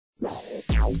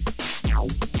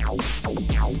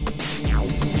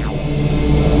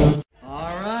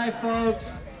All right, folks,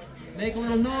 make a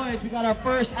little noise. We got our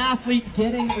first athlete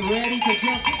getting ready to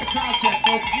jump. Get the crowd check,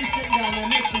 folks. You're sitting down there,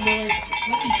 make some noise.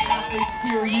 Let these athletes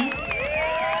hear you.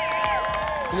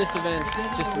 This event's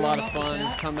just a lot of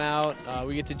fun. Come out,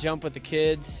 we get to jump with the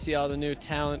kids, see all the new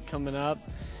talent coming up,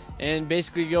 and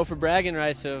basically go for bragging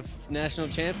rights of national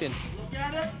champion. Look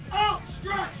at it, out,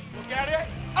 stretch. Look at it,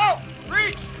 out,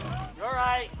 reach. All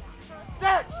right,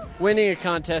 stretch. Winning a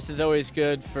contest is always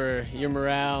good for your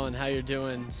morale and how you're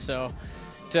doing, so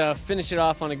to finish it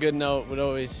off on a good note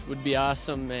would be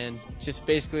awesome, and just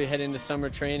basically head into summer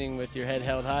training with your head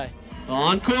held high.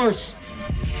 On course.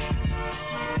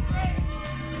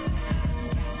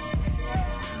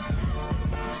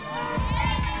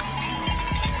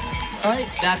 All right,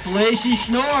 that's Lacey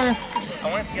Schnorr. I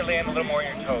want to see you land a little more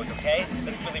on your toes, okay?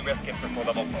 Let's really risk it for full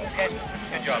level flow, okay?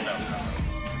 Good job, though.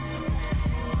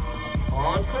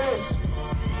 On course.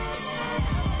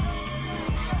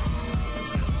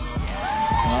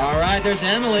 All right, there's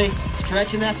Emily,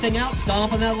 stretching that thing out,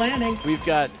 stomping that landing. We've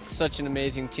got such an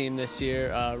amazing team this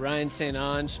year. Ryan St.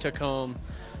 Ange took home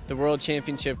the World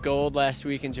Championship gold last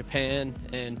week in Japan,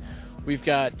 and we've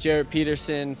got Jarrett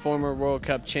Peterson, former World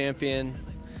Cup champion,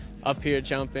 up here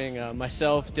jumping,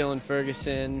 myself, Dylan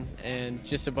Ferguson, and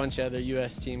just a bunch of other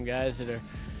U.S. team guys that are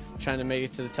trying to make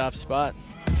it to the top spot.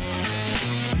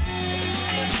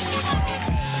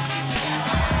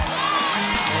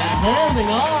 And holding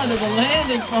on to the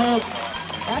landing, folks.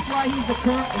 That's why he's the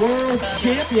current world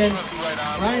champion.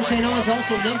 Ryan St. Ange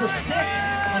also number 6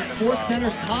 on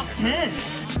SportsCenter's top 10.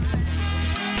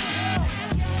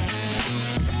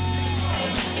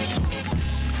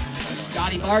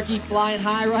 Scotty Barkey flying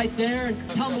high right there and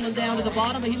tumbling down to the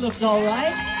bottom, but he looks all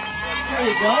right. There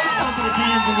you go, pumping his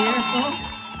hands in the air, folks.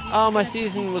 Oh, my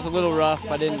season was a little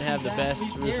rough. I didn't have the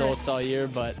best results all year,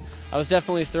 but I was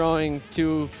definitely throwing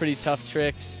 2 pretty tough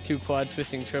tricks, 2 quad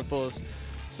twisting triples.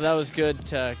 So that was good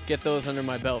to get those under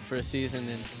my belt for a season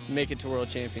and make it to World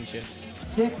Championships.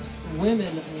 6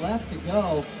 women left to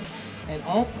go, and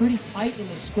all pretty tight in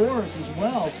the scores as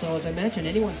well. So as I mentioned,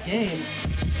 anyone's game.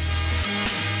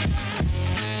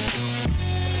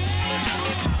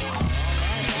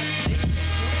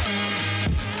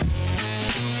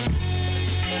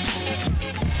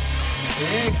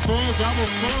 Big full, double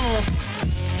full.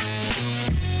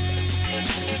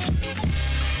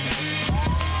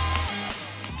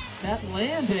 That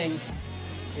landing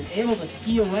and able to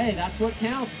ski away, that's what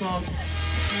counts, folks.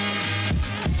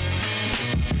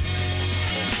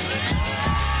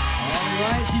 All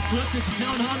right, she puts it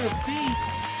down on her feet.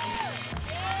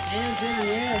 Hands in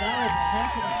the air, that was a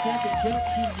heck of a second jump.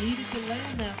 She needed to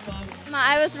land that, folks.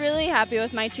 I was really happy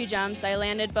with my 2 jumps. I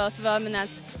landed both of them, and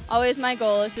that's always my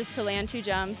goal, is just to land 2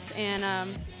 jumps and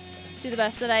do the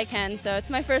best that I can. So it's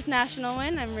my first national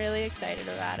win. I'm really excited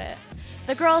about it.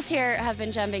 The girls here have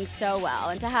been jumping so well,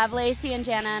 and to have Lacey and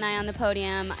Jana and I on the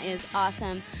podium is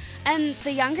awesome. And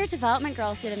the younger development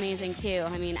girls did amazing too.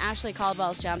 I mean, Ashley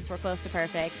Caldwell's jumps were close to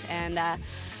perfect, and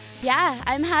yeah,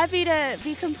 I'm happy to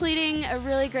be completing a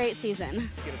really great season.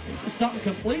 This is something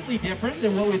completely different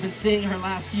than what we've been seeing her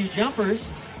last few jumpers.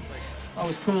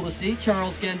 Always cool to see.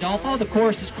 Charles Gandolfo, the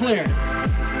course is clear.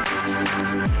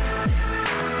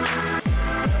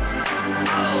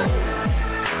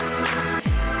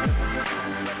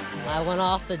 I went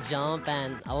off the jump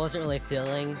and I wasn't really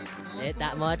feeling it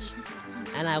that much.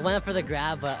 And I went for the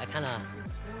grab, but I kind of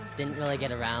didn't really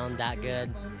get around that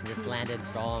good. Just landed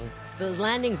wrong. The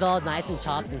landing's all nice and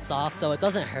chopped and soft, so it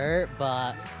doesn't hurt,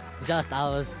 but just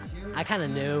I kind of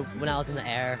knew when I was in the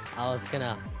air I was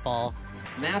gonna fall.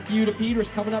 Matthew to Peters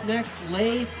coming up next.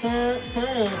 Lay full,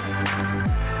 full.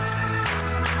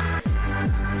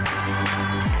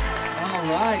 All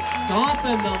right,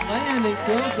 stomping the landing,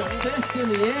 throws a fist in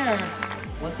the air.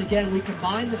 Once again, we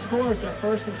combine the scores, their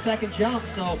first and second jump,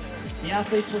 so the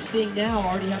athletes we're seeing now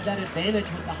already have that advantage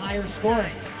with the higher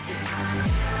scoring.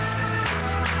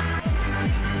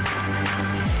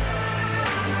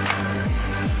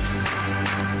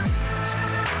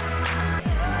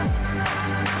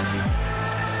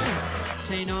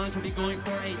 St. Ange will be going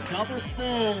for a double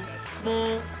full,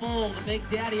 full, full. The Big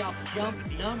Daddy off jump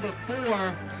number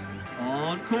 4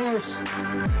 on course.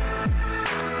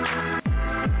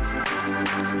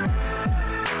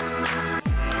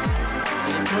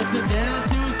 He puts it down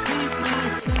to his feet,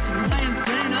 folks. That's Ryan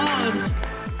St. Ange.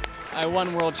 I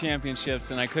won World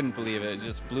Championships and I couldn't believe it. It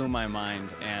just blew my mind.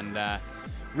 And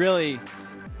really,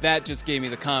 that just gave me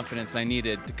the confidence I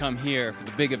needed to come here for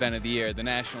the big event of the year, the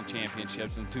national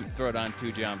championships, and to throw down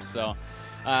 2 jumps. So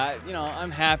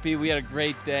I'm happy. We had a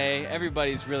great day.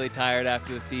 Everybody's really tired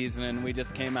after the season, and we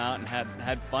just came out and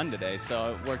had fun today, so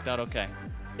it worked out okay.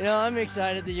 I'm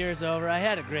excited the year's over. I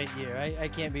had a great year. I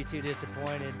can't be too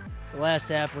disappointed. The last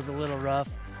half was a little rough,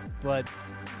 but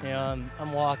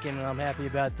I'm walking, and I'm happy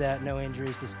about that. No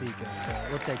injuries to speak of, so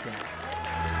we'll take that.